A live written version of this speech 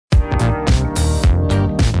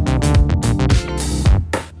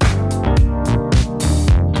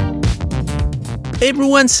Hey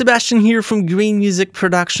everyone, Sebastian here from Green Music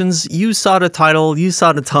Productions. You saw the title, you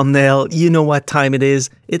saw the thumbnail, you know what time it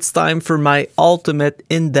is. It's time for my ultimate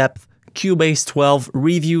in-depth Cubase 12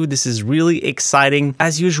 review. This is really exciting.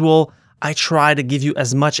 As usual, I try to give you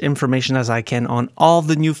as much information as I can on all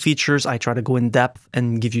the new features. I try to go in depth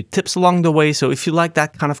and give you tips along the way. So if you like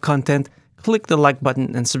that kind of content, click the like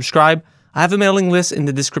button and subscribe. I have a mailing list in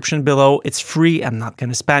the description below. It's free. I'm not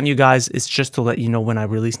going to spam you guys. It's just to let you know when I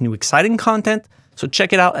release new exciting content. So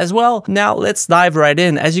check it out as well. Now let's dive right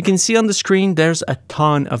in. As you can see on the screen, there's a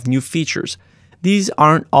ton of new features. These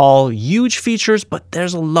aren't all huge features, but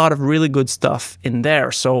there's a lot of really good stuff in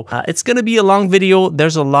there. So it's going to be a long video.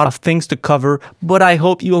 There's a lot of things to cover, but I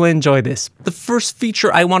hope you'll enjoy this. The first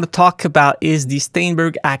feature I want to talk about is the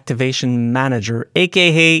Steinberg Activation Manager,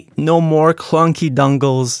 aka no more clunky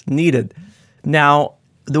dongles needed. Now,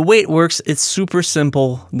 the way it works, it's super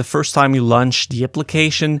simple. The first time you launch the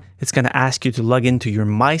application, it's going to ask you to log into your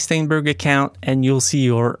My Steinberg account and you'll see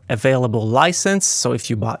your available license. So if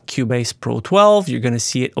you bought Cubase Pro 12, you're going to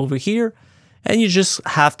see it over here and you just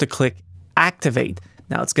have to click activate.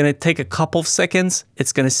 Now it's going to take a couple of seconds.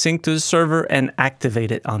 It's going to sync to the server and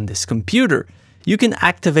activate it on this computer. You can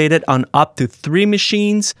activate it on up to 3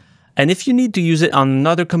 machines. And if you need to use it on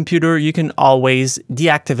another computer, you can always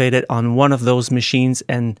deactivate it on one of those machines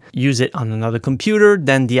and use it on another computer,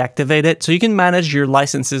 then deactivate it. So you can manage your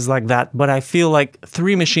licenses like that. But I feel like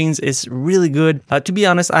 3 machines is really good. To be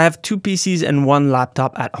honest, I have 2 PCs and 1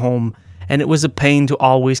 laptop at home. And it was a pain to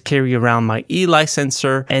always carry around my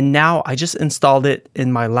eLicensor. And now I just installed it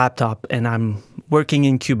in my laptop and I'm working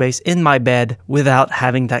in Cubase in my bed without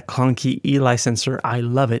having that clunky eLicensor. I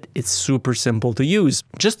love it. It's super simple to use.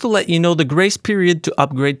 Just to let you know, the grace period to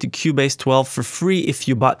upgrade to Cubase 12 for free if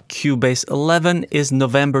you bought Cubase 11 is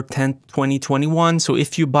November 10th, 2021. So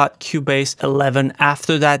if you bought Cubase 11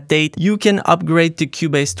 after that date, you can upgrade to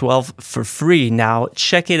Cubase 12 for free. Now,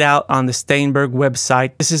 check it out on the Steinberg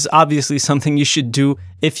website. This is obviously something you should do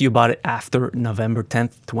if you bought it after November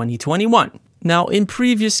 10th, 2021. Now, in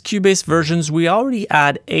previous Cubase versions, we already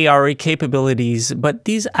add ARA capabilities, but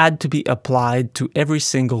these had to be applied to every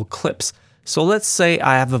single clips. So let's say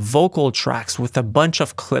I have a vocal tracks with a bunch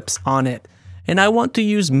of clips on it, and I want to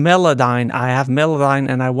use Melodyne. I have Melodyne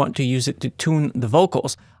and I want to use it to tune the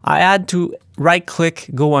vocals. I had to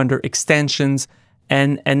right-click, go under Extensions,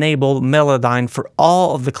 and enable Melodyne for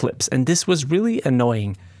all of the clips, and this was really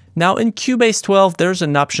annoying. Now, in Cubase 12, there's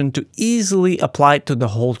an option to easily apply it to the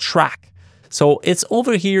whole track. So it's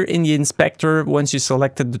over here in the inspector. Once you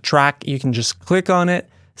selected the track, you can just click on it,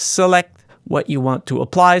 select what you want to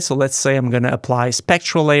apply. So let's say I'm going to apply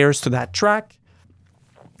spectral layers to that track.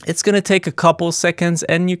 It's going to take a couple seconds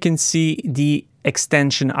and you can see the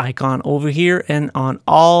extension icon over here and on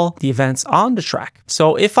all the events on the track.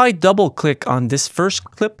 So if I double click on this first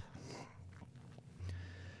clip,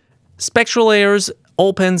 spectral layers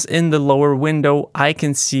opens in the lower window. I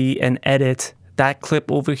can see and edit that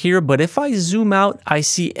clip over here, but if I zoom out, I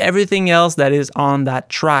see everything else that is on that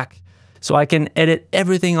track. So I can edit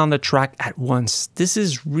everything on the track at once. This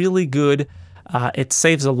is really good. It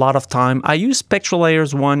saves a lot of time. I use Spectral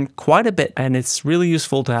Layers 1 quite a bit, and it's really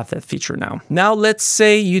useful to have that feature now. Now, let's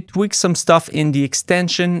say you tweak some stuff in the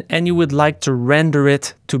extension and you would like to render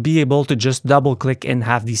it to be able to just double click and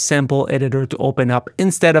have the sample editor to open up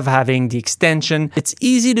instead of having the extension. It's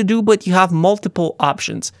easy to do, but you have multiple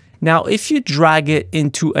options. Now, if you drag it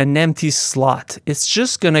into an empty slot, it's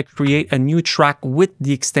just going to create a new track with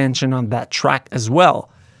the extension on that track as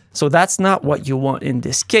well. So that's not what you want in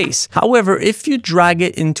this case. However, if you drag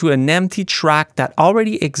it into an empty track that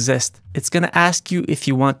already exists, it's going to ask you if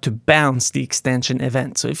you want to bounce the extension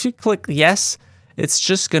event. So if you click yes, it's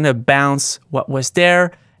just going to bounce what was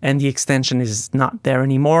there and the extension is not there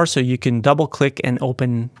anymore. So you can double click and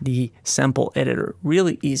open the sample editor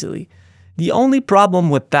really easily. The only problem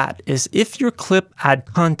with that is if your clip had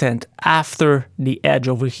content after the edge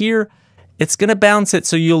over here, it's going to bounce it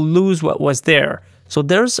so you'll lose what was there. So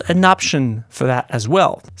there's an option for that as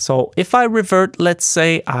well. So if I revert, let's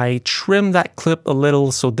say I trim that clip a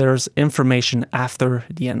little so there's information after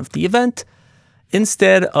the end of the event,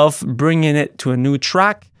 instead of bringing it to a new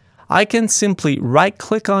track, I can simply right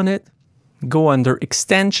click on it, go under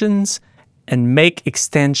extensions and make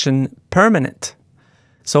extension permanent.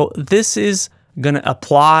 So this is going to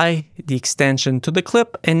apply the extension to the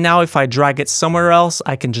clip. And now if I drag it somewhere else,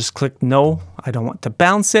 I can just click no, I don't want to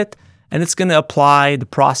bounce it. And it's going to apply the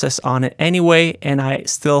process on it anyway. And I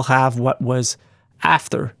still have what was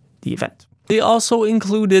after the event. They also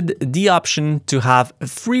included the option to have a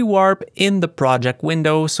free warp in the project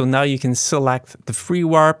window. So now you can select the free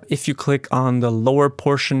warp if you click on the lower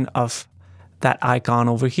portion of that icon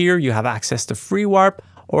over here, you have access to free warp,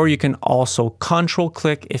 or you can also control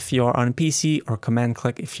click if you're on a PC or command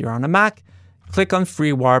click if you're on a Mac. Click on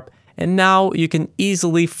free warp, and now you can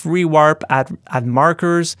easily free warp at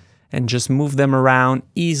markers and just move them around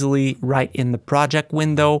easily right in the project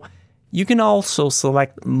window. You can also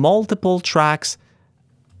select multiple tracks,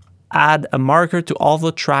 add a marker to all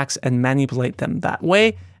the tracks and manipulate them that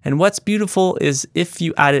way. And what's beautiful is if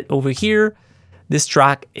you add it over here, this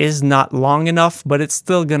track is not long enough, but it's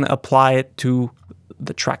still gonna apply it to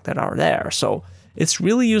the track that are there. So it's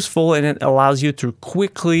really useful, and it allows you to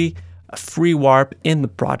quickly free warp in the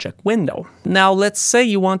project window. Now, let's say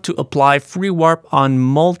you want to apply free warp on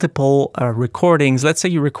multiple recordings. Let's say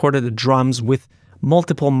you recorded the drums with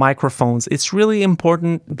multiple microphones. It's really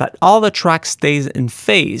important that all the track stays in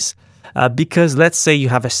phase because let's say you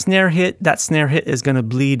have a snare hit, that snare hit is going to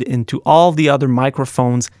bleed into all the other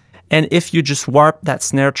microphones. And if you just warp that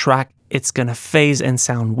snare track, it's going to phase and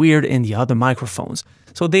sound weird in the other microphones.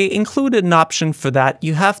 So they included an option for that.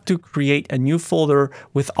 You have to create a new folder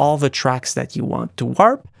with all the tracks that you want to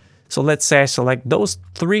warp. So let's say I select those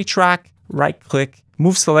 3 tracks, right click,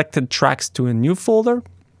 move selected tracks to a new folder.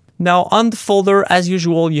 Now on the folder, as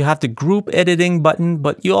usual, you have the group editing button,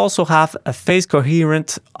 but you also have a phase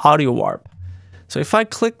coherent audio warp. So if I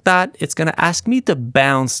click that, it's going to ask me to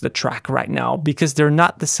bounce the track right now because they're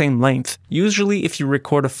not the same length. Usually if you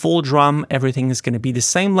record a full drum, everything is going to be the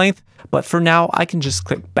same length, but for now I can just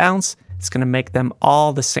click bounce. It's going to make them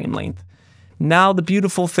all the same length. Now the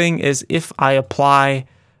beautiful thing is if I apply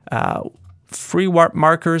free warp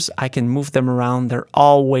markers, I can move them around. They're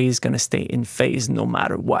always going to stay in phase no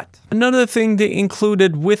matter what. Another thing they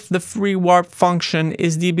included with the free warp function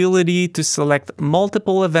is the ability to select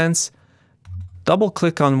multiple events, double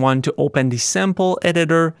click on one to open the sample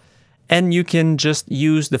editor, and you can just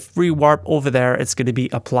use the free warp over there. It's going to be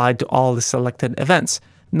applied to all the selected events.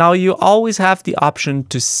 Now you always have the option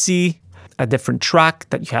to see a different track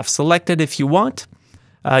that you have selected if you want.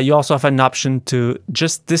 You also have an option to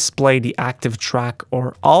just display the active track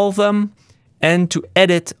or all of them, and to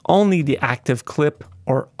edit only the active clip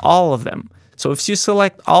or all of them. So if you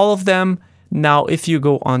select all of them, now if you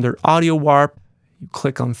go under audio warp, you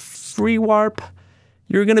click on free warp,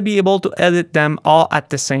 you're going to be able to edit them all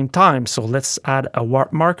at the same time. So let's add a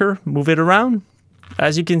warp marker, move it around.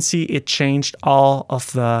 As you can see, it changed all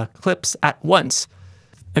of the clips at once.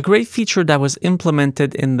 A great feature that was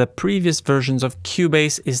implemented in the previous versions of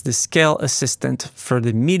Cubase is the Scale Assistant for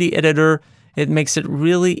the MIDI editor. It makes it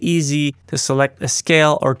really easy to select a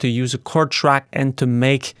scale or to use a chord track and to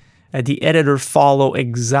make the editor follow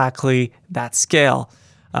exactly that scale.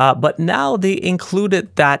 But now they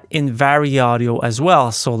included that in VariAudio as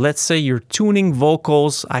well. So let's say you're tuning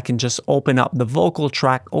vocals. I can just open up the vocal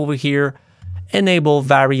track over here, enable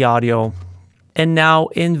VariAudio. And now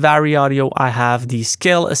in VariAudio, I have the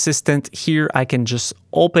Scale Assistant here. I can just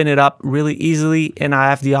open it up really easily, and I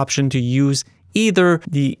have the option to use either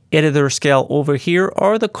the editor scale over here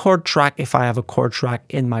or the chord track if I have a chord track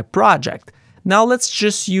in my project. Now let's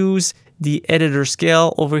just use the editor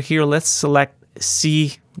scale over here. Let's select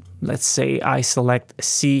C. Let's say I select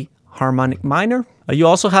C harmonic minor. You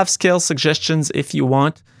also have scale suggestions if you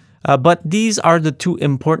want, but these are the 2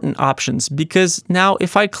 important options because now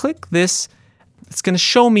if I click this, it's going to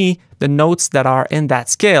show me the notes that are in that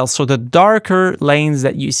scale. So the darker lanes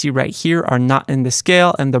that you see right here are not in the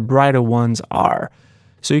scale and the brighter ones are.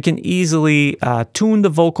 So you can easily tune the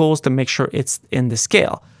vocals to make sure it's in the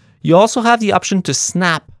scale. You also have the option to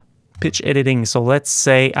snap pitch editing. So let's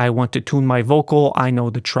say I want to tune my vocal. I know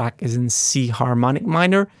the track is in C harmonic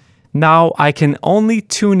minor. Now I can only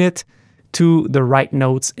tune it to the right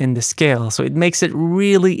notes in the scale. So it makes it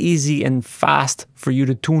really easy and fast for you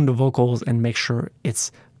to tune the vocals and make sure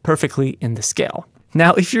it's perfectly in the scale.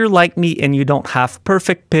 Now, if you're like me and you don't have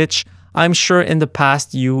perfect pitch, I'm sure in the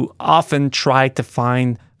past you often try to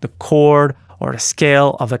find the chord or the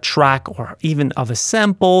scale of a track or even of a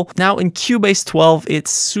sample. Now in Cubase 12,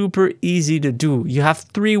 it's super easy to do. You have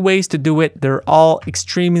 3 ways to do it. They're all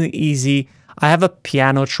extremely easy. I have a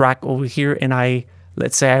piano track over here and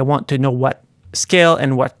let's say I want to know what scale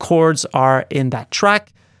and what chords are in that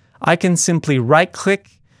track. I can simply right click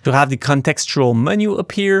to have the contextual menu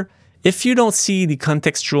appear. If you don't see the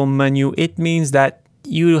contextual menu, it means that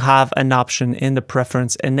you have an option in the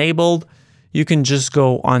preference enabled. You can just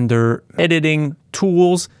go under editing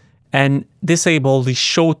tools and disable the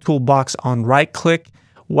show toolbox on right click.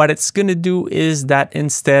 What it's going to do is that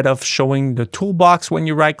instead of showing the toolbox when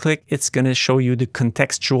you right click, it's going to show you the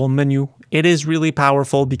contextual menu. It is really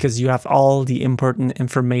powerful because you have all the important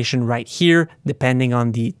information right here, depending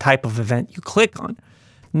on the type of event you click on.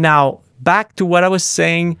 Now, back to what I was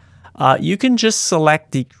saying, you can just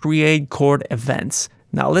select the create chord events.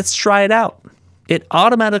 Now let's try it out. It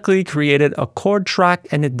automatically created a chord track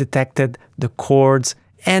and it detected the chords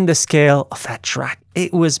and the scale of that track.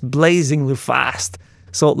 It was blazingly fast.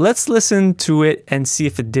 So let's listen to it and see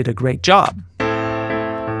if it did a great job.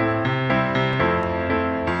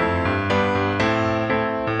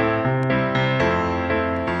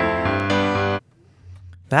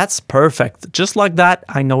 That's perfect. Just like that,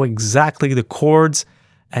 I know exactly the chords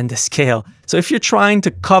and the scale. So if you're trying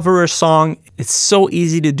to cover a song, it's so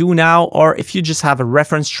easy to do now. Or if you just have a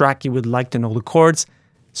reference track, you would like to know the chords,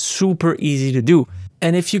 super easy to do.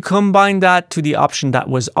 And if you combine that to the option that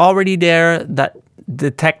was already there, that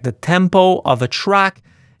detect the tempo of a track,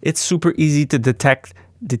 it's super easy to detect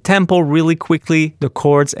the tempo really quickly, the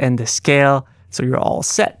chords and the scale. So you're all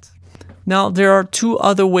set. Now, there are two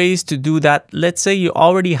other ways to do that. Let's say you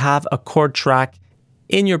already have a chord track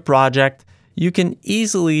in your project. You can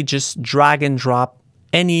easily just drag and drop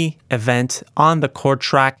any event on the chord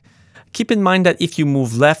track. Keep in mind that if you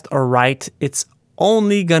move left or right, it's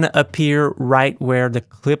only going to appear right where the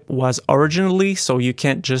clip was originally. So you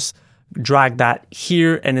can't just drag that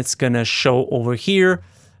here and it's going to show over here.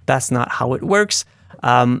 That's not how it works.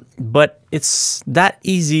 But it's that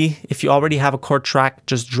easy. If you already have a chord track,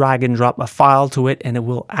 just drag and drop a file to it and it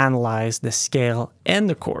will analyze the scale and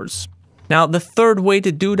the chords. Now, the third way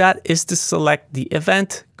to do that is to select the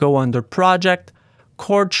event, go under project,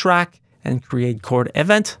 chord track, and create chord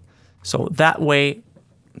event. So that way,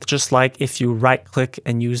 just like if you right click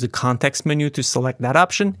and use the context menu to select that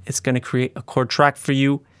option, it's going to create a chord track for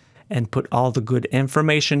you and put all the good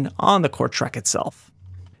information on the chord track itself.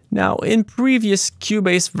 Now, in previous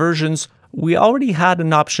Cubase versions, we already had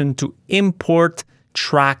an option to import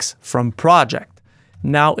tracks from project.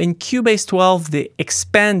 Now, in Cubase 12, they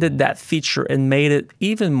expanded that feature and made it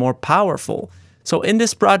even more powerful. So in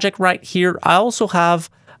this project right here, I also have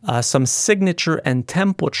some signature and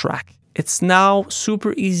tempo track. It's now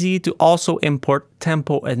super easy to also import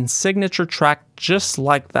tempo and signature track just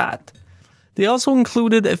like that. They also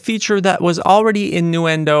included a feature that was already in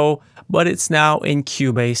Nuendo, but it's now in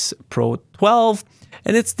Cubase Pro 12,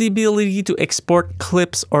 and it's the ability to export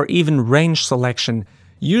clips or even range selection.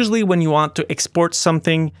 Usually when you want to export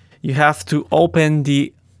something, you have to open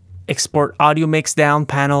the Export Audio Mixdown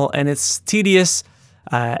panel, and it's tedious,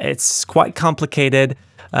 it's quite complicated.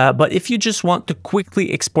 But if you just want to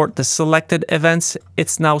quickly export the selected events,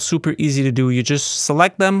 it's now super easy to do. You just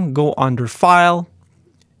select them, go under File,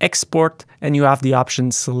 Export, and you have the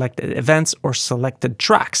option Selected Events or Selected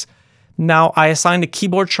Tracks. Now, I assigned a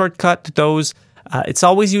keyboard shortcut to those. It's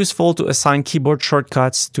always useful to assign keyboard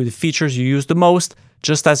shortcuts to the features you use the most.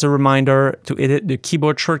 Just as a reminder, to edit the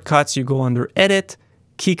keyboard shortcuts, you go under Edit,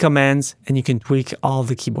 Key Commands, and you can tweak all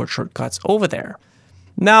the keyboard shortcuts over there.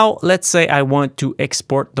 Now, let's say I want to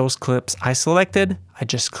export those clips I selected. I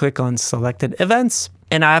just click on Selected Events,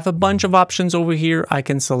 and I have a bunch of options over here. I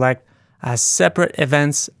can select as separate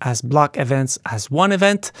events, as block events, as one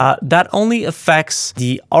event. That only affects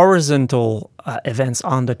the horizontal events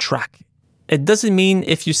on the track. It doesn't mean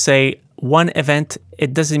if you say one event,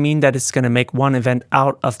 it doesn't mean that it's going to make one event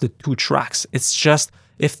out of the two tracks. It's just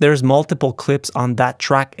if there's multiple clips on that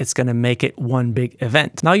track, it's going to make it one big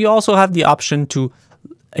event. Now you also have the option to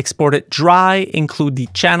export it dry, include the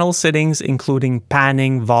channel settings, including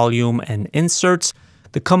panning, volume, and inserts,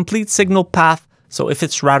 the complete signal path. So if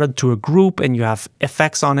it's routed to a group and you have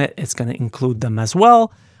effects on it, it's going to include them as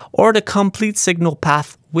well, or the complete signal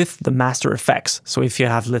path with the master effects. So if you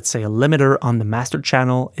have, let's say, a limiter on the master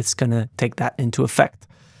channel, it's going to take that into effect.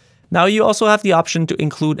 Now you also have the option to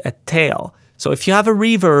include a tail. So if you have a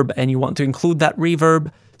reverb and you want to include that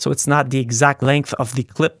reverb, so it's not the exact length of the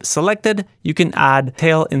clip selected, you can add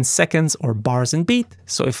tail in seconds or bars in beat.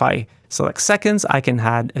 So if I select seconds, I can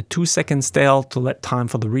add a 2 second tail to let time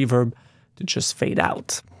for the reverb to just fade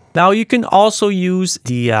out. Now you can also use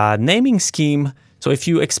the naming scheme. So if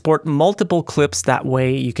you export multiple clips that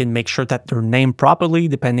way, you can make sure that they're named properly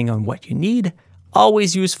depending on what you need.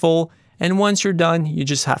 Always useful. And once you're done, you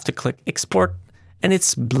just have to click export, and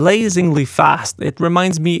it's blazingly fast. It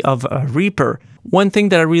reminds me of Reaper. One thing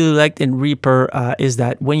that I really liked in Reaper is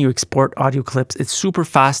that when you export audio clips, it's super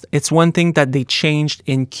fast. It's one thing that they changed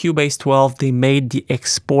in Cubase 12. They made the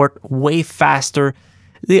export way faster.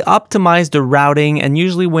 They optimized the routing, and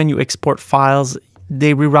usually when you export files,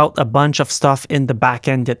 they reroute a bunch of stuff in the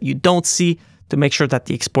backend that you don't see to make sure that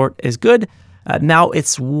the export is good. Now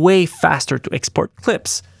it's way faster to export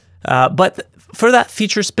clips. But for that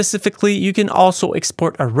feature specifically, you can also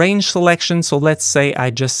export a range selection. So let's say I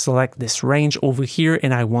just select this range over here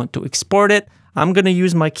and I want to export it. I'm going to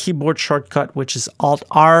use my keyboard shortcut, which is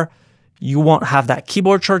Alt-R. You won't have that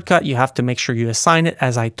keyboard shortcut. You have to make sure you assign it,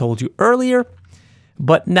 as I told you earlier.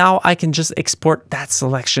 But now I can just export that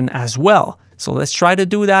selection as well. So let's try to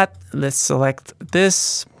do that. Let's select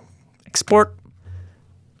this, export,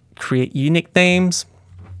 create unique names.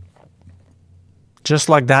 Just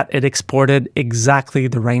like that, it exported exactly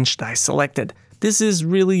the range that I selected. This is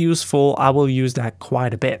really useful. I will use that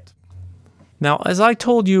quite a bit. Now, as I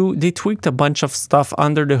told you, they tweaked a bunch of stuff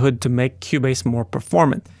under the hood to make Cubase more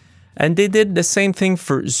performant. And they did the same thing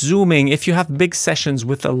for zooming. If you have big sessions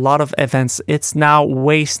with a lot of events, it's now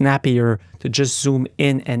way snappier to just zoom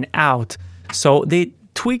in and out. So they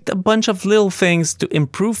tweaked a bunch of little things to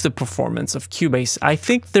improve the performance of Cubase. I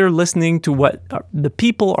think they're listening to what the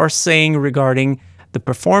people are saying regarding the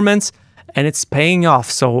performance, and it's paying off.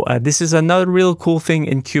 So this is another real cool thing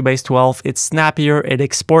in Cubase 12. It's snappier, it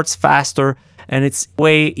exports faster, and it's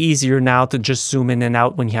way easier now to just zoom in and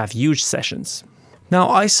out when you have huge sessions. Now,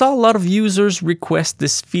 I saw a lot of users request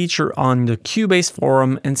this feature on the Cubase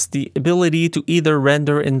forum, and it's the ability to either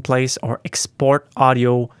render in place or export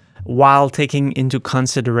audio while taking into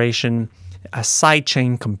consideration a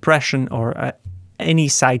sidechain compression or any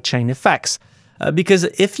sidechain effects. Because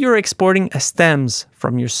if you're exporting stems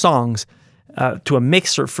from your songs to a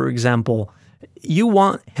mixer, for example, you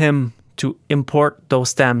want him to import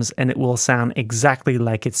those stems and it will sound exactly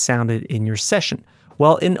like it sounded in your session.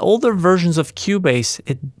 Well, in older versions of Cubase,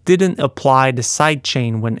 it didn't apply the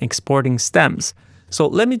sidechain when exporting stems. So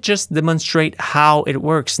let me just demonstrate how it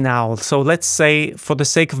works now. So let's say, for the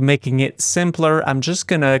sake of making it simpler, I'm just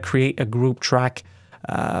gonna create a group track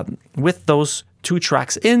with those two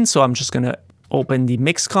tracks in. So I'm just gonna open the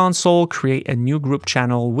mix console, create a new group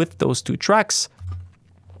channel with those two tracks.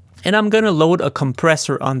 And I'm gonna load a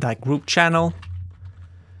compressor on that group channel.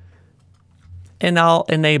 And I'll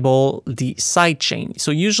enable the sidechain. So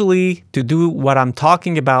usually to do what I'm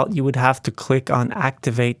talking about, you would have to click on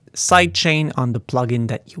Activate Sidechain on the plugin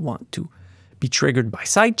that you want to be triggered by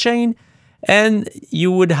sidechain. And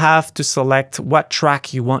you would have to select what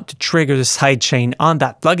track you want to trigger the sidechain on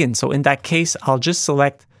that plugin. So in that case, I'll just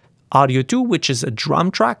select Audio 2, which is a drum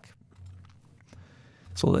track.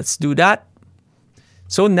 So let's do that.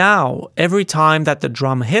 So now, every time that the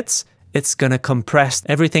drum hits, it's gonna compress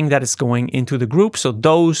everything that is going into the group. So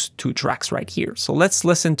those two tracks right here. So let's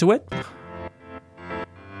listen to it.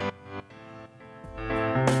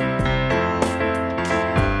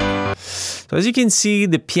 So as you can see,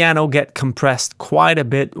 the piano get compressed quite a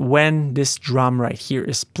bit when this drum right here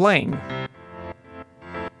is playing.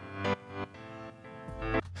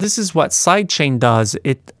 This is what sidechain does.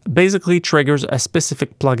 It basically triggers a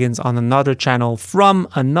specific plugins on another channel from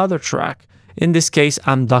another track. In this case,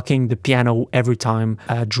 I'm ducking the piano every time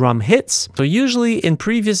a drum hits. So usually in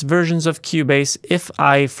previous versions of Cubase, if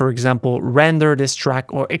I, for example, render this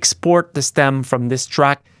track or export the stem from this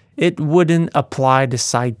track, it wouldn't apply the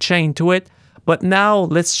sidechain to it. But now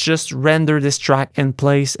let's just render this track in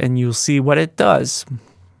place and you'll see what it does.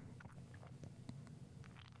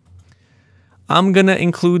 I'm gonna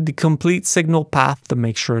include the complete signal path to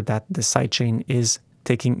make sure that the sidechain is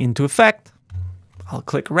taking into effect. I'll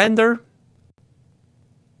click render.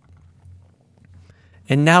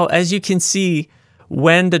 And now, as you can see,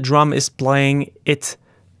 when the drum is playing, it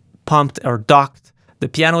pumped or docked the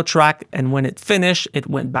piano track, and when it finished, it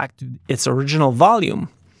went back to its original volume.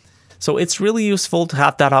 So it's really useful to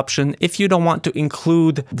have that option. If you don't want to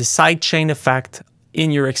include the sidechain effect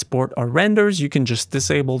in your export or renders, you can just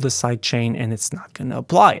disable the sidechain and it's not going to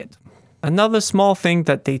apply it. Another small thing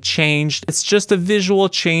that they changed, it's just a visual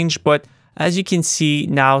change, but as you can see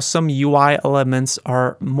now, some UI elements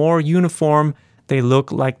are more uniform. They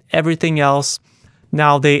look like everything else.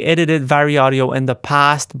 Now they edited VariAudio in the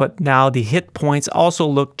past, but now the hit points also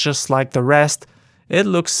look just like the rest. It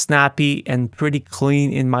looks snappy and pretty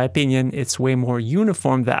clean in my opinion. It's way more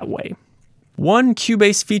uniform that way. One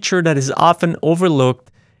Cubase feature that is often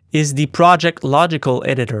overlooked is the Project Logical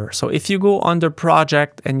Editor. So if you go under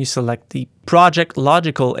Project and you select the Project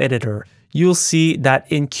Logical Editor, you'll see that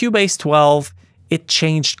in Cubase 12, it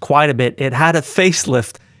changed quite a bit. It had a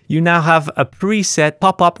facelift. You now have a preset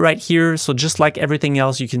pop up right here. So just like everything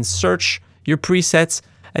else, you can search your presets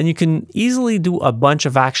and you can easily do a bunch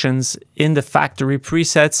of actions in the factory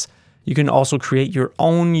presets. You can also create your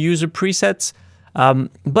own user presets.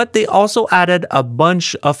 But they also added a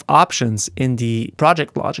bunch of options in the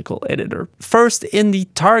Project Logical Editor. First, in the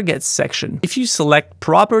Targets section, if you select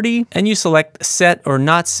Property and you select Set or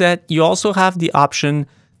Not Set, you also have the option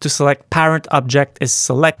to select Parent Object is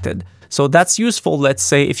Selected. So that's useful, let's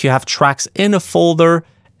say, if you have tracks in a folder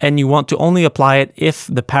and you want to only apply it if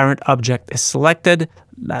the parent object is selected,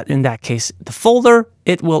 in that case, the folder,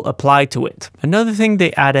 it will apply to it. Another thing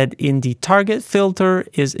they added in the target filter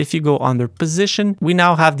is if you go under position, we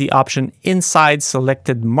now have the option inside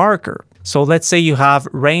selected marker. So let's say you have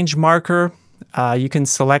range marker, you can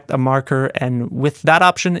select a marker, and with that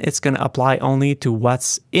option, it's going to apply only to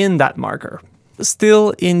what's in that marker.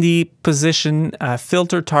 Still in the position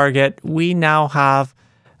filter target, we now have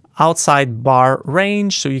outside bar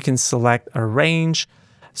range, so you can select a range.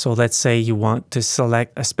 So let's say you want to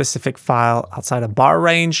select a specific file outside a bar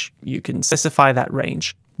range, you can specify that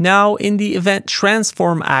range. Now in the event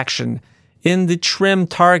transform action, in the trim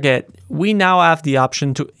target, we now have the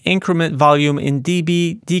option to increment volume in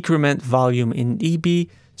dB, decrement volume in dB,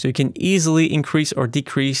 so you can easily increase or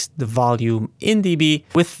decrease the volume in dB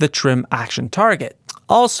with the trim action target.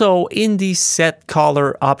 Also, in the set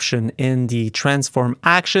color option in the transform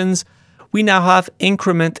actions, we now have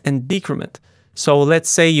increment and decrement. So let's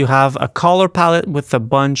say you have a color palette with a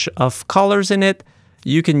bunch of colors in it.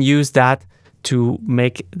 You can use that to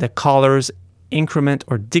make the colors increment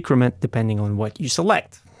or decrement depending on what you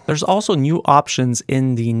select. There's also new options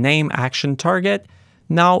in the name action target.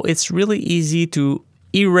 Now it's really easy to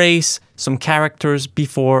erase some characters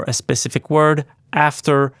before a specific word,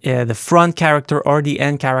 after the front character or the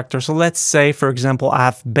end character. So let's say, for example, I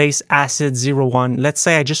have bass acid 01. Let's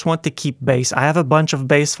say I just want to keep bass. I have a bunch of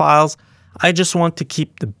bass files. I just want to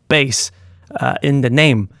keep the bass in the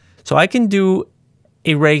name. So I can do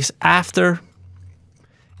erase after.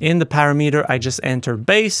 In the parameter, I just enter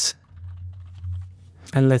bass.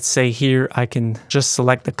 And let's say here, I can just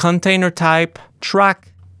select the container type,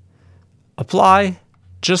 track, apply.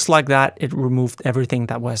 Just like that, it removed everything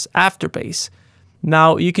that was after bass.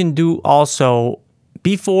 Now you can do also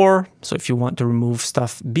before, so if you want to remove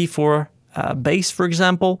stuff before bass, for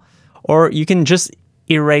example, or you can just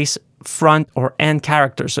erase front or end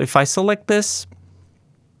characters. So if I select this,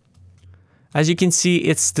 as you can see,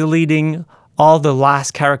 it's deleting all the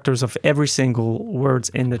last characters of every single words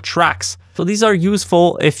in the tracks. So these are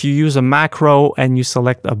useful if you use a macro and you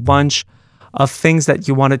select a bunch of things that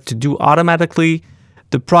you want it to do automatically.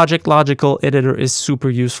 The Project Logical editor is super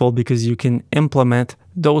useful because you can implement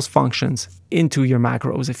those functions into your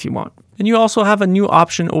macros if you want. And you also have a new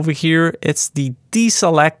option over here. It's the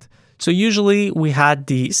deselect. So usually we had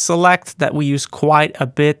the select that we use quite a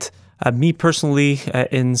bit. Me personally,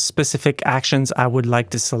 in specific actions, I would like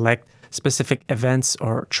to select specific events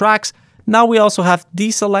or tracks. Now we also have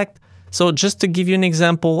deselect. So just to give you an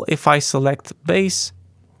example, if I select bass,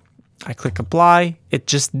 I click apply, it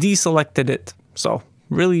just deselected it. So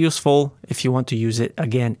really useful if you want to use it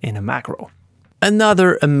again in a macro.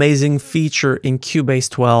 Another amazing feature in Cubase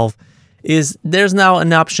 12 is there's now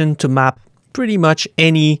an option to map pretty much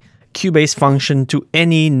any Cubase function to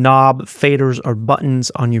any knob, faders, or buttons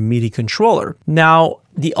on your MIDI controller. Now,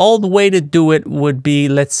 the old way to do it would be,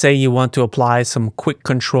 let's say you want to apply some quick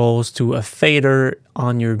controls to a fader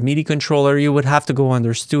on your MIDI controller. You would have to go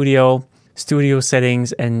under Studio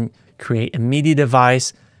settings, and create a MIDI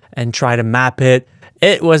device and try to map it.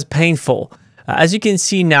 It was painful. As you can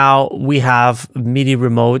see now, we have MIDI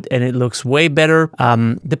Remote and it looks way better.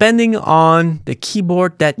 Depending on the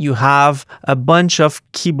keyboard that you have, a bunch of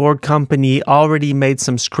keyboard company already made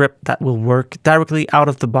some script that will work directly out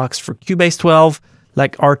of the box for Cubase 12,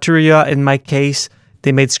 like Arturia in my case.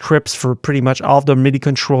 They made scripts for pretty much all of the MIDI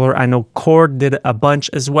controller. I know Chord did a bunch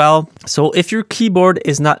as well. So if your keyboard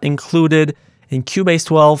is not included in Cubase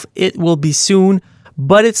 12, it will be soon.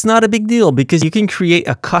 But it's not a big deal because you can create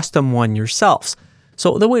a custom one yourselves.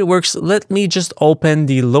 So the way it works, let me just open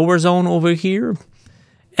the lower zone over here.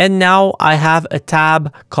 And now I have a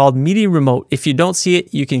tab called MIDI Remote. If you don't see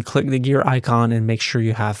it, you can click the gear icon and make sure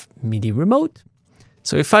you have MIDI Remote.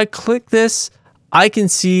 So if I click this, I can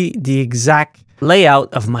see the exact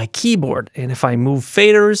layout of my keyboard. And if I move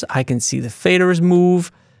faders, I can see the faders move.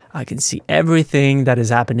 I can see everything that is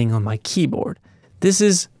happening on my keyboard. This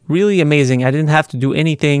is really amazing. I didn't have to do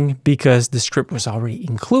anything because the script was already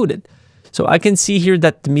included. So I can see here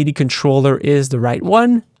that the MIDI controller is the right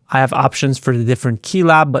one. I have options for the different key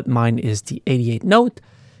lab, but mine is the 88 note.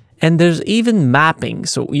 And there's even mapping.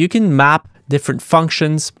 So you can map different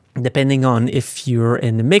functions depending on if you're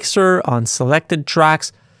in the mixer, on selected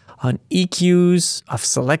tracks, on EQs of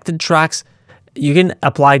selected tracks. You can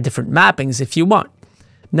apply different mappings if you want.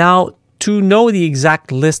 Now, to know the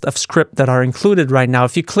exact list of scripts that are included right now,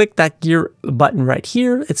 if you click that gear button right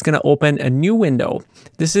here, it's going to open a new window.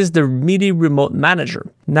 This is the MIDI Remote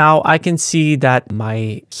Manager. Now I can see that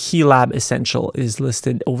my Keylab Essential is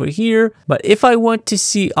listed over here. But if I want to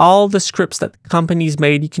see all the scripts that companies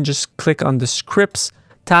made, you can just click on the scripts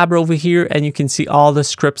tab over here, and you can see all the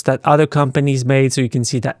scripts that other companies made. So you can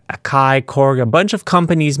see that Akai, Korg, a bunch of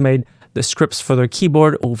companies made the scripts for their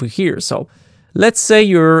keyboard over here. So let's say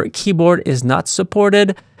your keyboard is not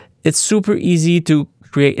supported. It's super easy to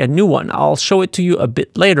create a new one. I'll show it to you a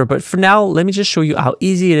bit later, but for now, let me just show you how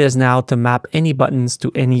easy it is now to map any buttons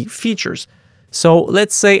to any features. So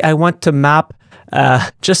let's say I want to map,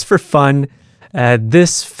 just for fun,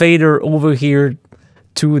 this fader over here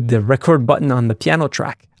to the record button on the piano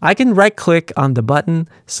track. I can right click on the button,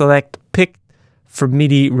 select pick for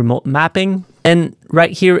MIDI remote mapping, and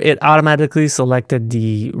right here it automatically selected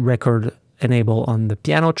the record enable on the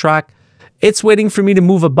piano track. It's waiting for me to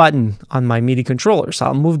move a button on my MIDI controller. So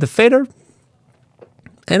I'll move the fader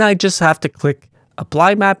and I just have to click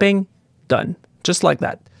apply mapping, done, just like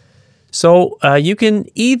that. So you can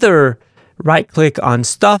either right click on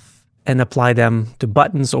stuff and apply them to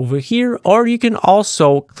buttons over here, or you can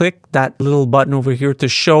also click that little button over here to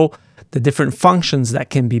show the different functions that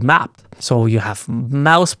can be mapped. So you have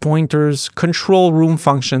mouse pointers, control room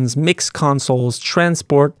functions, mix consoles,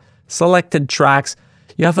 transport, selected tracks.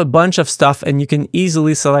 You have a bunch of stuff and you can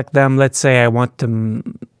easily select them. Let's say I want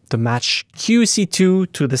to match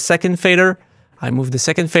QC2 to the second fader. I move the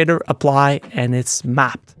second fader, apply, and it's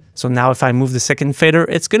mapped. So now if I move the second fader,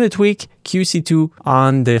 it's going to tweak QC2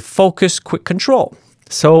 on the focus quick control.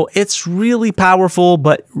 So it's really powerful,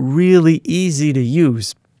 but really easy to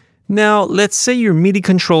use. Now, let's say your MIDI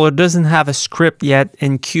controller doesn't have a script yet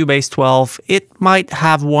in Cubase 12. It might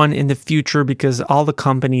have one in the future because all the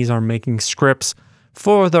companies are making scripts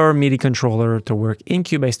for their MIDI controller to work in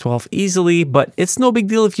Cubase 12 easily, but it's no big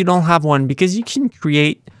deal if you don't have one because you can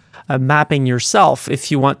create a mapping yourself if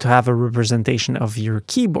you want to have a representation of your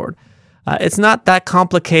keyboard. It's not that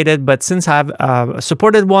complicated, but since I've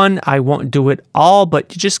supported one, I won't do it all,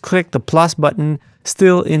 but you just click the plus button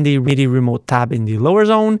still in the MIDI remote tab in the lower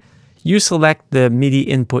zone. You select the MIDI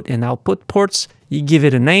input and output ports. You give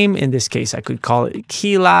it a name. In this case, I could call it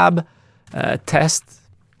Keylab Test.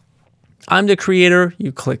 I'm the creator.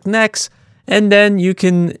 You click next, and then you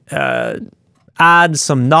can add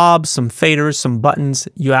some knobs, some faders, some buttons.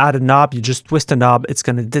 You add a knob, you just twist a knob, it's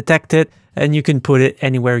going to detect it, and you can put it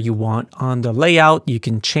anywhere you want on the layout. You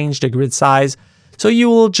can change the grid size. So you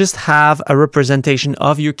will just have a representation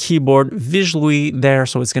of your keyboard visually there,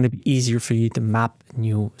 so it's going to be easier for you to map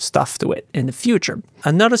new stuff to it in the future.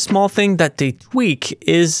 Another small thing that they tweak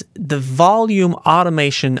is the volume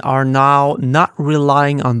automation are now not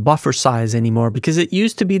relying on buffer size anymore, because it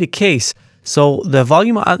used to be the case. So the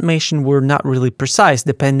volume automation were not really precise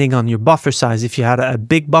depending on your buffer size. If you had a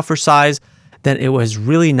big buffer size, then it was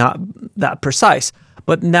really not that precise.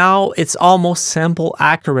 But now it's almost sample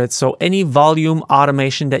accurate. So any volume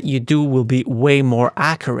automation that you do will be way more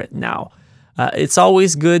accurate now. It's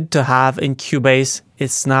always good to have in Cubase.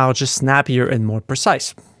 It's now just snappier and more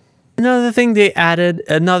precise. Another thing they added,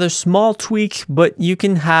 another small tweak, but you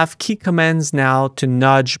can have key commands now to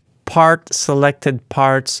nudge selected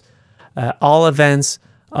parts, all events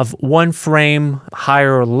of one frame,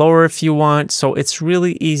 higher or lower if you want. So it's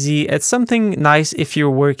really easy. It's something nice if you're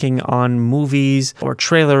working on movies or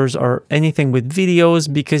trailers or anything with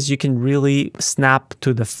videos, because you can really snap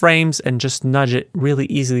to the frames and just nudge it really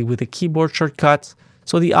easily with the keyboard shortcuts.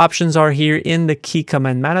 So the options are here in the Key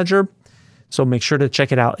Command Manager. So make sure to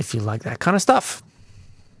check it out if you like that kind of stuff.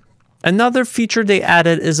 Another feature they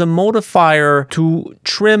added is a modifier to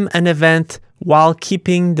trim an event while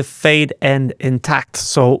keeping the fade end intact.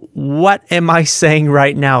 So what am I saying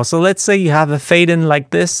right now? So let's say you have a fade in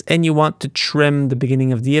like this and you want to trim the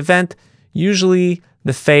beginning of the event. Usually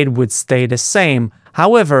the fade would stay the same.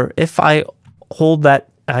 However, if I hold that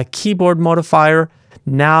keyboard modifier,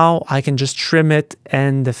 now I can just trim it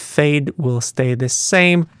and the fade will stay the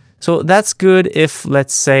same. So that's good if,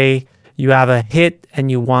 let's say, you have a hit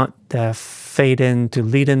and you want the fade in to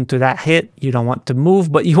lead into that hit. You don't want to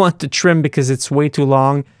move, but you want to trim because it's way too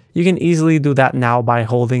long. You can easily do that now by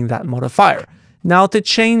holding that modifier. Now to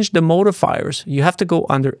change the modifiers, you have to go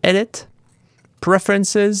under Edit,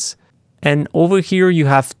 Preferences, and over here you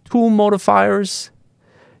have Tool Modifiers.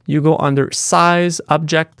 You go under Size,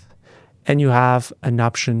 Object, and you have an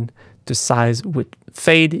option to size with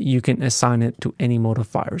fade. You can assign it to any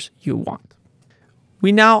modifiers you want.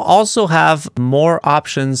 We now also have more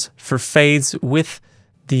options for fades with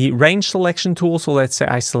the range selection tool. So let's say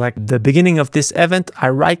I select the beginning of this event, I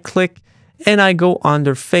right click and I go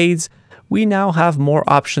under fades. We now have more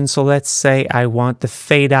options. So let's say I want the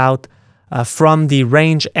fade out from the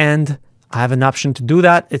range end. I have an option to do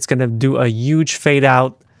that. It's going to do a huge fade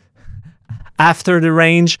out after the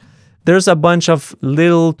range. There's a bunch of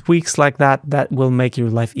little tweaks like that that will make your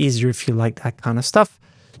life easier if you like that kind of stuff.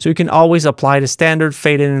 So you can always apply the standard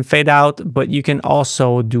fade in and fade out, but you can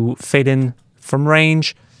also do fade in from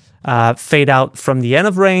range, fade out from the end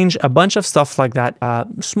of range, a bunch of stuff like that.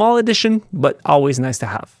 Small addition, but always nice to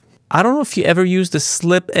have. I don't know if you ever use the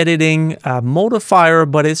slip editing modifier,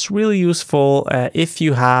 but it's really useful if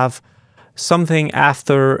you have something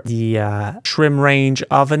after the trim range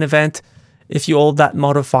of an event. If you hold that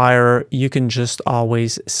modifier, you can just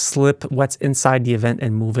always slip what's inside the event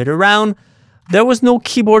and move it around. There was no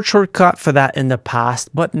keyboard shortcut for that in the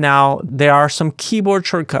past, but now there are some keyboard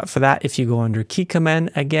shortcut for that. If you go under key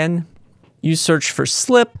command again, you search for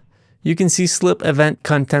slip, you can see slip event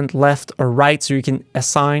content left or right, so you can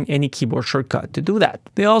assign any keyboard shortcut to do that.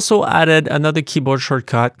 They also added another keyboard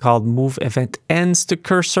shortcut called move event ends to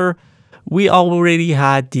cursor. We already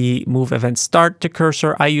had the move event start to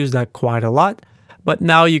cursor. I use that quite a lot, but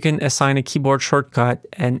now you can assign a keyboard shortcut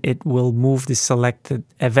and it will move the selected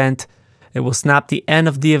event. It will snap the end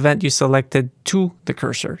of the event you selected to the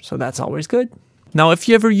cursor. So that's always good. Now, if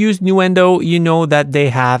you ever use Nuendo, you know that they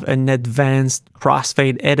have an advanced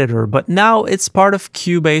crossfade editor, but now it's part of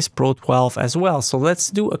Cubase Pro 12 as well. So let's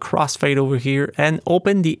do a crossfade over here and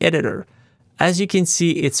open the editor. As you can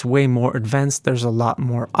see, it's way more advanced. There's a lot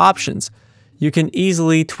more options. You can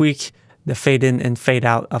easily tweak the fade in and fade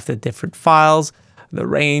out of the different files, the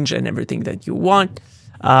range and everything that you want.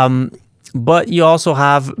 But you also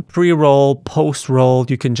have pre-roll, post-roll.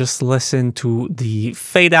 You can just listen to the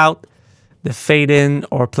fade out, the fade in,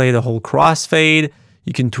 or play the whole crossfade.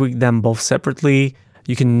 You can tweak them both separately.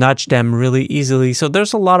 You can nudge them really easily. So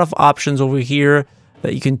there's a lot of options over here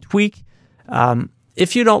that you can tweak.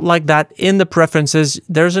 If you don't like that in the preferences,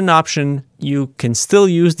 there's an option. You can still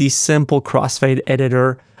use the simple crossfade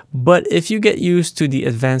editor, but if you get used to the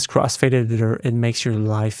advanced crossfade editor, it makes your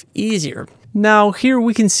life easier. Now here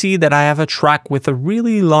we can see that I have a track with a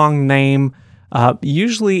really long name.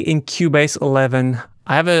 Usually in Cubase 11,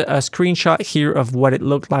 I have a screenshot here of what it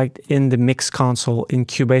looked like in the mix console in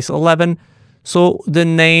Cubase 11. So the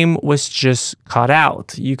name was just cut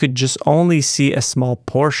out. You could just only see a small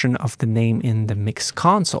portion of the name in the mix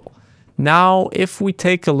console. Now, if we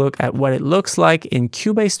take a look at what it looks like in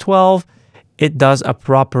Cubase 12, it does a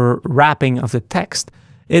proper wrapping of the text.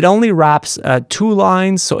 It only wraps 2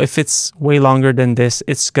 lines, so if it's way longer than this,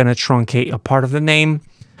 it's gonna truncate a part of the name.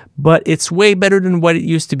 But it's way better than what it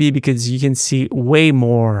used to be because you can see way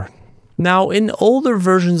more. Now, in older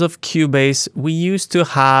versions of Cubase, we used to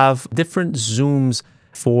have different zooms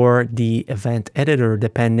for the event editor,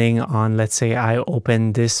 depending on, let's say I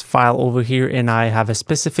open this file over here and I have a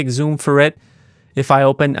specific zoom for it. If I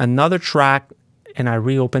open another track and I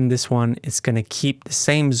reopen this one, it's gonna keep the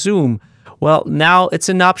same zoom. Well, now it's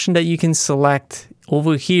an option that you can select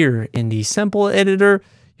over here in the sample editor.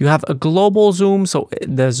 You have a global zoom, so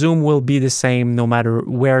the zoom will be the same no matter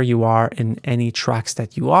where you are in any tracks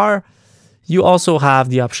that you are. You also have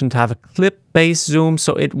the option to have a clip-based zoom,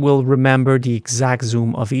 so it will remember the exact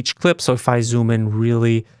zoom of each clip. So if I zoom in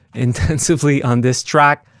really intensively on this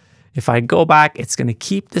track, if I go back, it's going to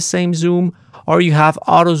keep the same zoom. Or you have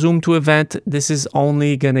auto zoom to event. This is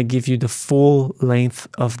only going to give you the full length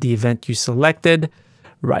of the event you selected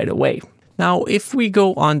right away. Now, if we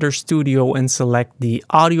go under Studio and select the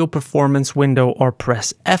audio performance window or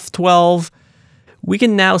press F12, we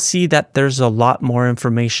can now see that there's a lot more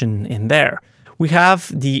information in there. We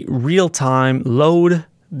have the real-time load.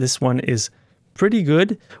 This one is pretty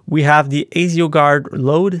good. We have the ASIO guard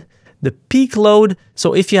load, the peak load.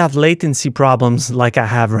 So if you have latency problems like I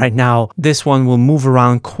have right now, this one will move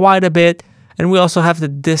around quite a bit. And we also have the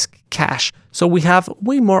disk cache. So we have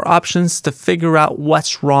way more options to figure out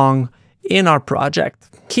what's wrong in our project.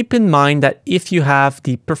 Keep in mind that if you have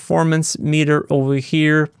the performance meter over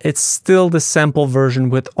here, it's still the sample version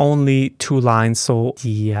with only 2 lines. So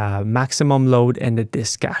the maximum load and the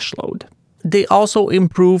disk cache load. They also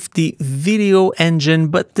improved the video engine,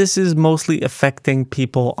 but this is mostly affecting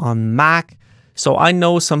people on Mac. So I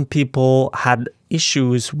know some people had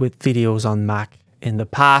issues with videos on Mac in the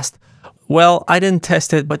past. Well, I didn't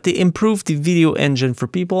test it, but they improved the video engine for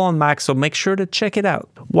people on Mac, so make sure to check it out.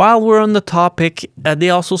 While we're on the topic, they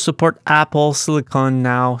also support Apple Silicon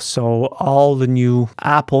now, so all the new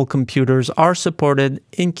Apple computers are supported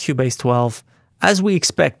in Cubase 12, as we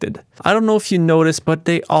expected. I don't know if you noticed, but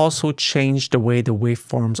they also changed the way the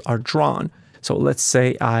waveforms are drawn. So let's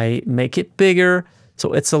say I make it bigger,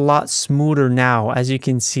 so it's a lot smoother now. As you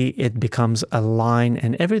can see, it becomes a line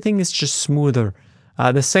and everything is just smoother.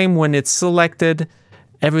 The same when it's selected,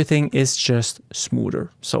 everything is just smoother.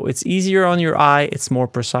 So it's easier on your eye, it's more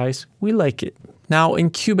precise. We like it. Now in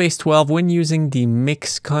Cubase 12, when using the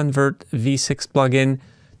Mix Convert V6 plugin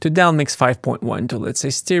to downmix 5.1 to, let's say,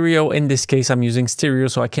 stereo, in this case I'm using stereo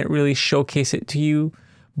so I can't really showcase it to you,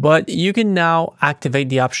 but you can now activate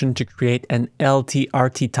the option to create an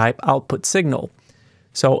LT-RT type output signal.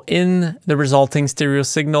 So in the resulting stereo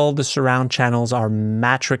signal, the surround channels are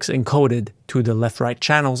matrix encoded to the left-right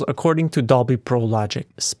channels according to Dolby Pro Logic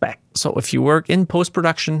spec. So if you work in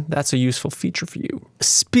post-production, that's a useful feature for you.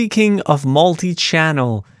 Speaking of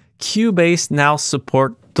multi-channel, Cubase now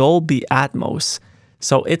support Dolby Atmos.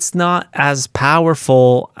 So it's not as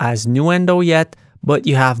powerful as Nuendo yet, but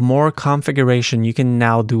you have more configuration. You can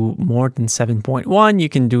now do more than 7.1. You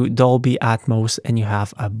can do Dolby Atmos, and you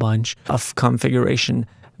have a bunch of configuration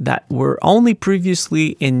that were only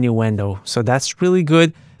previously in Nuendo. So that's really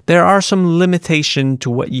good. There are some limitations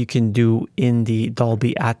to what you can do in the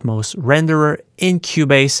Dolby Atmos renderer in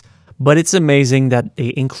Cubase, but it's amazing that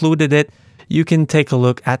they included it. You can take a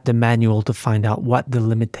look at the manual to find out what the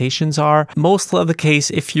limitations are. Most of the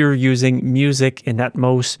case, if you're using music in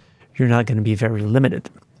Atmos, you're not going to be very limited.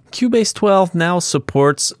 Cubase 12 now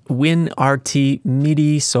supports WinRT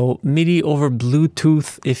MIDI, so MIDI over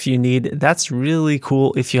Bluetooth if you need. That's really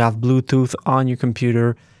cool if you have Bluetooth on your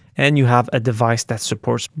computer and you have a device that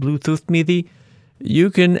supports Bluetooth MIDI. You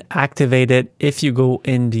can activate it if you go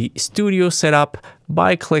in the studio setup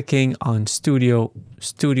by clicking on studio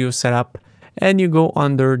setup, and you go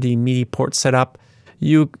under the MIDI port setup.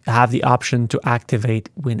 You have the option to activate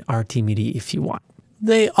WinRT MIDI if you want.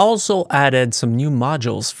 They also added some new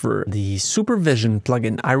modules for the Supervision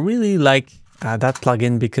plugin. I really like that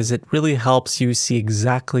plugin because it really helps you see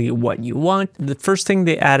exactly what you want. The first thing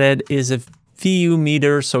they added is a VU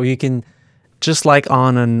meter, so you can, just like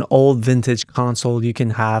on an old vintage console, you can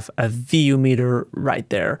have a VU meter right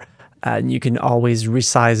there, and you can always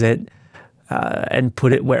resize it and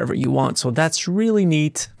put it wherever you want. So that's really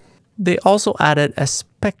neat. They also added a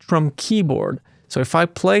Spectrum keyboard. So if I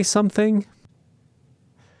play something,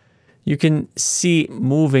 you can see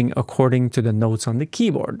moving according to the notes on the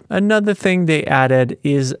keyboard. Another thing they added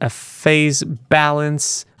is a phase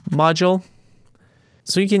balance module.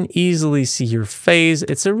 So you can easily see your phase.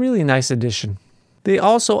 It's a really nice addition. They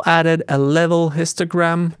also added a level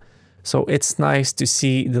histogram. So it's nice to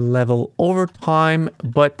see the level over time.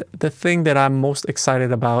 But the thing that I'm most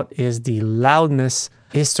excited about is the loudness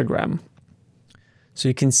histogram. So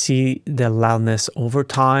you can see the loudness over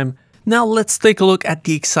time. Now let's take a look at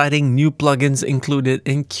the exciting new plugins included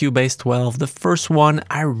in Cubase 12. The first one,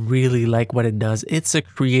 I really like what it does. It's a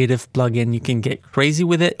creative plugin. You can get crazy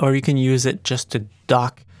with it, or you can use it just to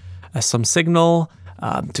dock some signal,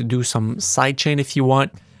 to do some sidechain if you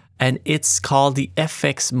want. And it's called the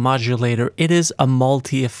FX Modulator. It is a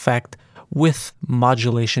multi-effect with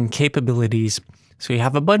modulation capabilities. So you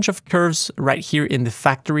have a bunch of curves right here in the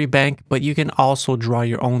factory bank, but you can also draw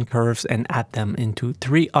your own curves and add them into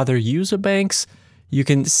 3 other user banks. You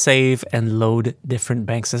can save and load different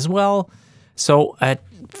banks as well. So at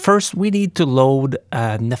first we need to load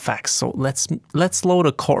an effect. So let's load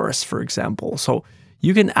a chorus, for example. So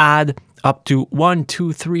you can add up to 1,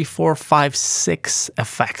 2, 3, 4, 5, 6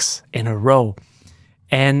 effects in a row,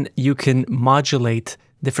 and you can modulate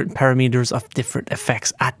different parameters of different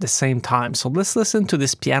effects at the same time. So let's listen to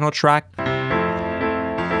this piano track.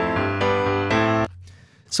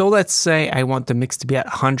 So let's say I want the mix to be at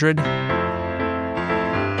 100,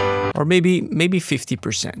 or maybe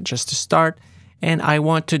 50% just to start, and I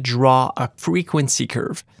want to draw a frequency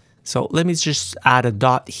curve. So let me just add a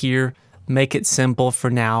dot here, make it simple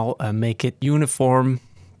for now, make it uniform.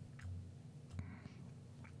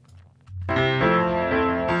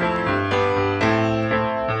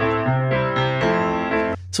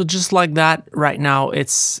 So just like that, right now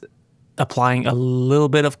it's applying a little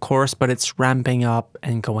bit of chorus, but it's ramping up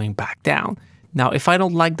and going back down. Now, if I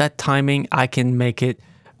don't like that timing, I can make it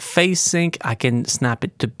phase sync. I can snap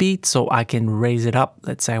it to beat, so I can raise it up.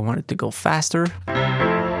 Let's say I want it to go faster.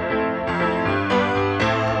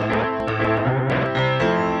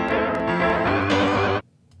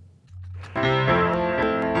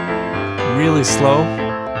 Really slow.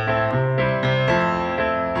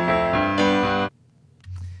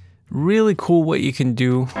 Really cool what you can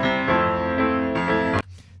do.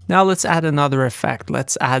 Now let's add another effect.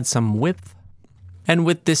 Let's add some width. And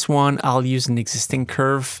with this one, I'll use an existing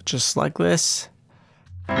curve just like this.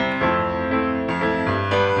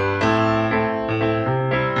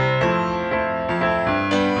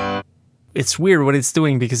 It's weird what it's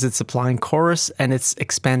doing because it's applying chorus and it's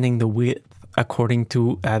expanding the width according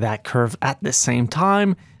to that curve at the same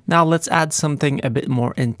time. Now let's add something a bit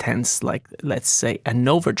more intense, like let's say an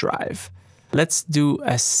overdrive. Let's do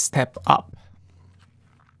a step up.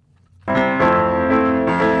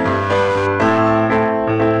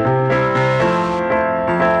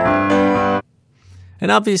 And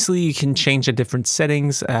obviously you can change the different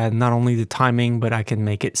settings, not only the timing, but I can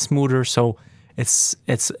make it smoother so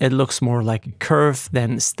it looks more like a curve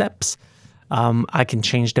than steps. I can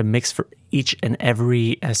change the mix for each and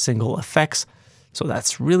every single effects, so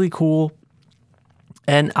that's really cool.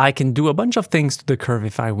 And I can do a bunch of things to the curve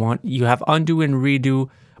if I want. You have undo and redo,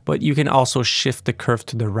 but you can also shift the curve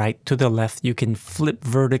to the right, to the left. You can flip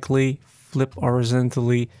vertically, flip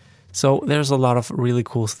horizontally. So there's a lot of really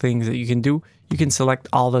cool things that you can do. You can select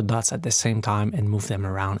all the dots at the same time and move them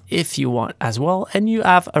around if you want as well. And you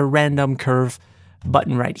have a random curve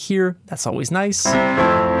button right here. That's always nice.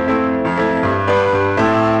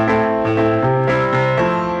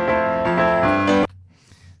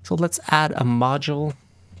 So let's add a module.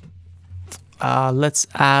 Let's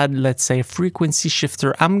add, let's say, a frequency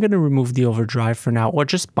shifter. I'm going to remove the overdrive for now, or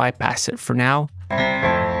just bypass it for now.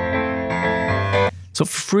 So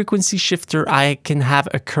for frequency shifter, I can have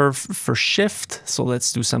a curve for shift. So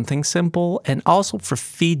let's do something simple. And also for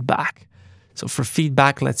feedback. So for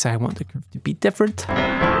feedback, let's say I want the curve to be different.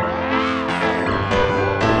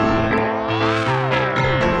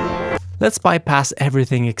 Let's bypass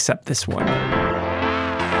everything except this one.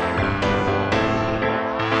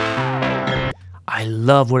 I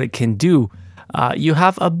love what it can do. You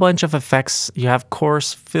have a bunch of effects. You have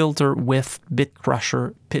coarse, filter, width, bit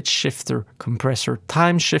crusher, pitch shifter, compressor,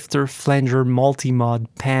 time shifter, flanger, multi-mod,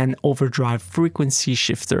 pan, overdrive, frequency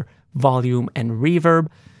shifter, volume, and reverb.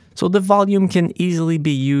 So the volume can easily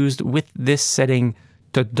be used with this setting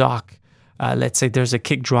to dock. Let's say there's a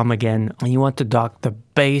kick drum again, and you want to dock the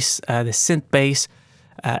bass, the synth bass,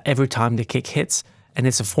 every time the kick hits, and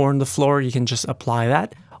it's a 4 on the floor. You can just apply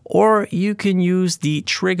that. Or you can use the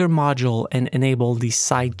trigger module and enable the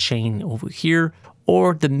side chain over here,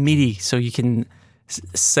 or the MIDI. So you can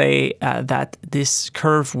say that this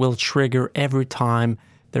curve will trigger every time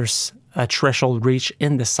there's a threshold reach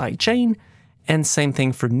in the side chain, and same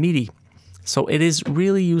thing for MIDI. So it is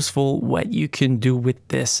really useful what you can do with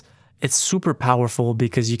this. It's super powerful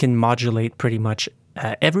because you can modulate pretty much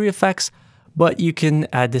every effects, but you can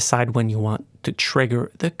decide when you want to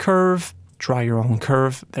trigger the curve. Draw your own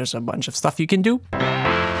curve. There's a bunch of stuff you can do.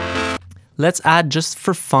 Let's add, just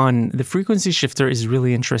for fun, the frequency shifter is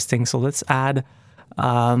really interesting. So let's add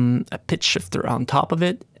a pitch shifter on top of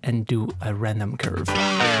it and do a random curve.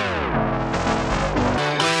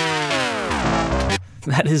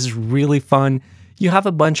 That is really fun. You have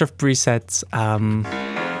a bunch of presets.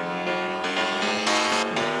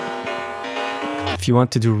 If you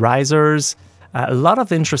want to do risers, a lot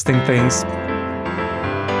of interesting things.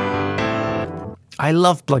 I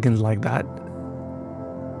love plugins like that.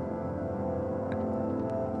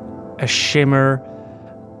 A shimmer.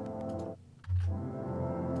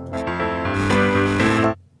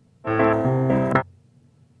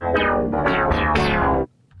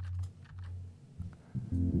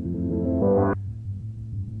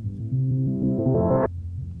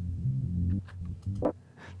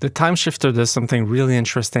 The time shifter does something really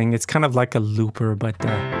interesting. It's kind of like a looper, but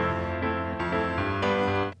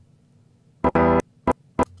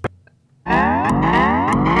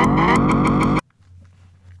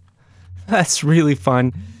that's really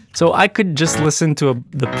fun. So I could just listen to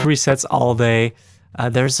the presets all day.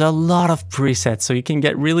 There's a lot of presets, so you can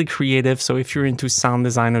get really creative. So if you're into sound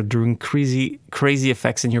design or doing crazy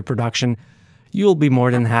effects in your production, you'll be more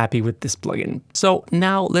than happy with this plugin. So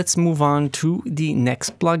now let's move on to the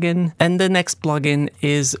next plugin. And the next plugin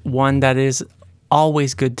is one that is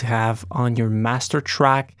always good to have on your master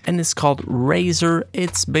track, and it's called Raisor.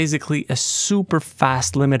 It's basically a super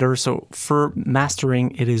fast limiter, so for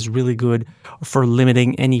mastering it is really good. For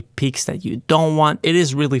limiting any peaks that you don't want, it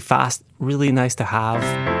is really fast, really nice to have.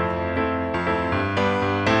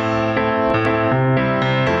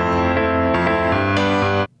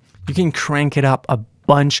 You can crank it up a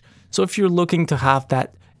bunch, so if you're looking to have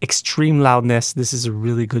that extreme loudness, this is a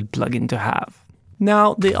really good plugin to have.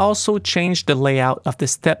 Now, they also changed the layout of the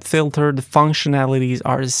step filter. The functionalities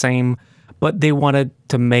are the same, but they wanted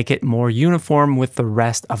to make it more uniform with the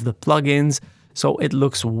rest of the plugins, so it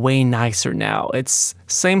looks way nicer now. It's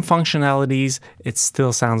same functionalities, it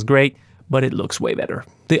still sounds great, but it looks way better.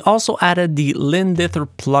 They also added the Lindither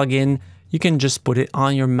plugin. You can just put it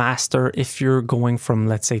on your master if you're going from,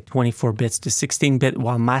 let's say, 24 bits to 16-bit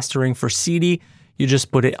while mastering for CD. You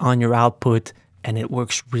just put it on your output and it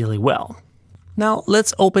works really well. Now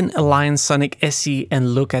let's open Alliance Sonic SE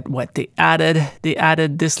and look at what they added. They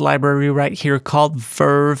added this library right here called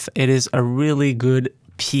Verve. It is a really good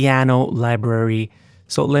piano library.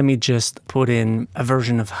 So let me just put in a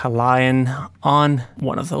version of Hawaiian on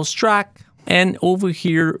one of those tracks. And over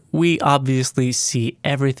here, we obviously see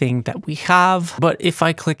everything that we have. But if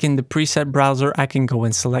I click in the preset browser, I can go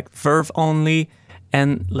and select Verve only.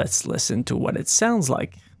 And let's listen to what it sounds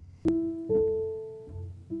like.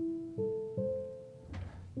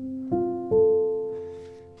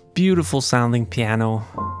 Beautiful sounding piano.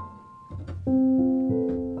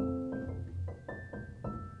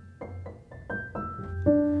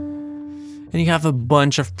 And you have a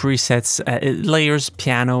bunch of presets. It layers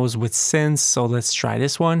pianos with synths, so let's try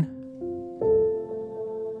this one.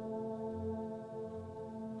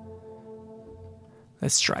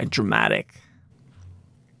 Let's try dramatic.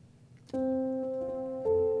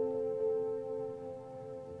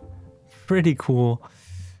 Pretty cool.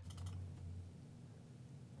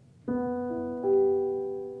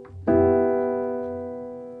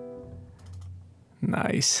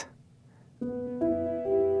 Nice.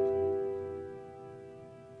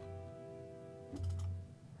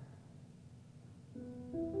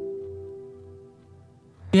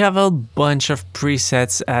 We have a bunch of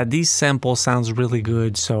presets. These samples sounds really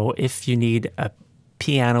good. So if you need a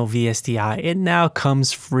piano VSTI, it now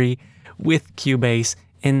comes free with Cubase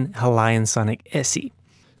in Hawaiian Sonic SE.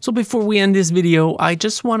 So before we end this video, I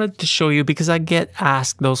just wanted to show you, because I get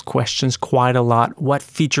asked those questions quite a lot, what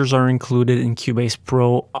features are included in Cubase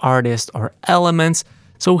Pro, Artist, or Elements.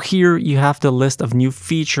 So here you have the list of new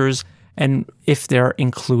features and if they're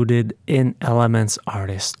included in Elements,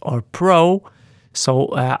 Artist, or Pro.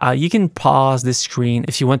 So you can pause this screen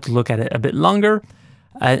if you want to look at it a bit longer.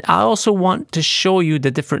 I also want to show you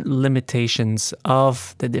the different limitations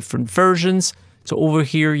of the different versions. So over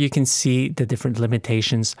here, you can see the different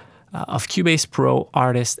limitations of Cubase Pro,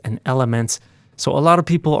 Artist, and Elements. So a lot of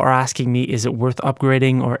people are asking me, is it worth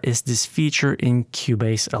upgrading, or is this feature in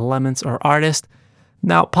Cubase Elements or Artist?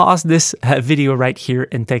 Now pause this video right here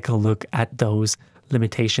and take a look at those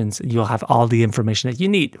limitations. You'll have all the information that you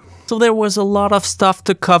need. So there was a lot of stuff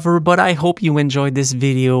to cover, but I hope you enjoyed this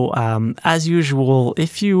video. As usual,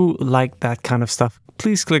 if you like that kind of stuff,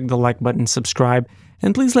 please click the like button, subscribe,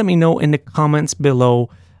 and please let me know in the comments below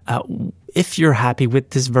if you're happy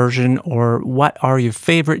with this version or what are your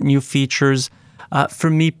favorite new features. For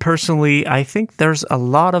me personally, I think there's a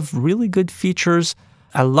lot of really good features,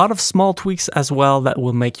 a lot of small tweaks as well that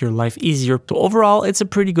will make your life easier. So overall, it's a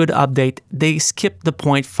pretty good update. They skipped the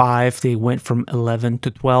 0.5. They went from 11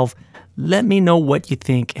 to 12. Let me know what you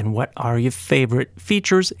think and what are your favorite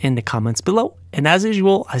features in the comments below. And as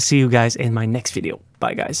usual, I'll see you guys in my next video.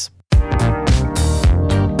 Bye guys.